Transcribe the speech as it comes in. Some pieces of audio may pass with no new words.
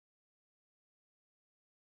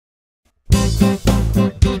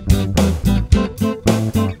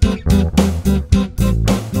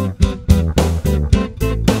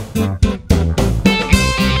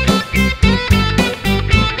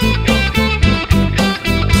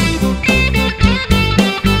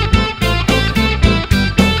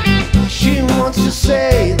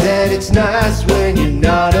Say that it's nice when you're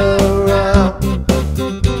not around.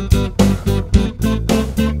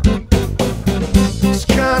 It's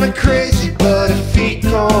kinda crazy, but her feet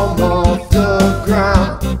come off the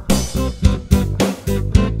ground.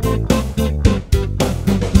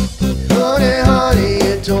 Honey, honey,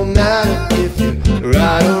 it don't matter if you're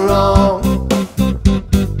right or wrong.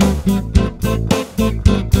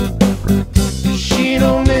 She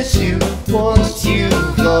don't miss you once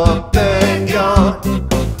you've up and gone.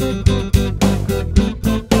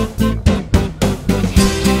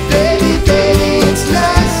 Baby, baby, it's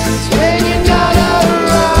nice when you're not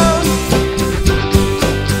around.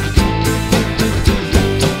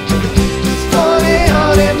 It's funny,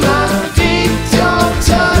 honey, my feet don't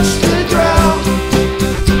touch the ground.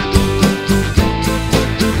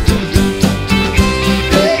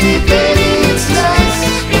 Baby, baby, it's nice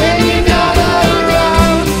when you're not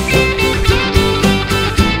around.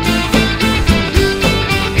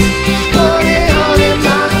 Honey, honey,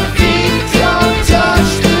 my feet don't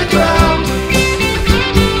touch the ground.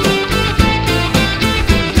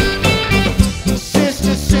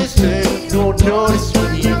 Sister, sister, you don't notice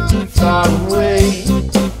when you're far away.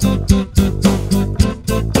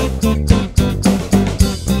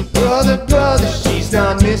 Brother, brother, she's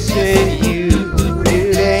not missing you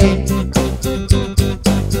today.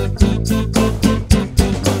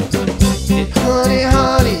 And honey,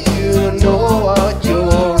 honey, you don't know what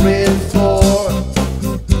you're in for.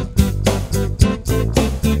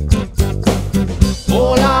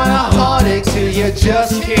 Whole lot of heartache till you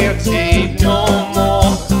just can't take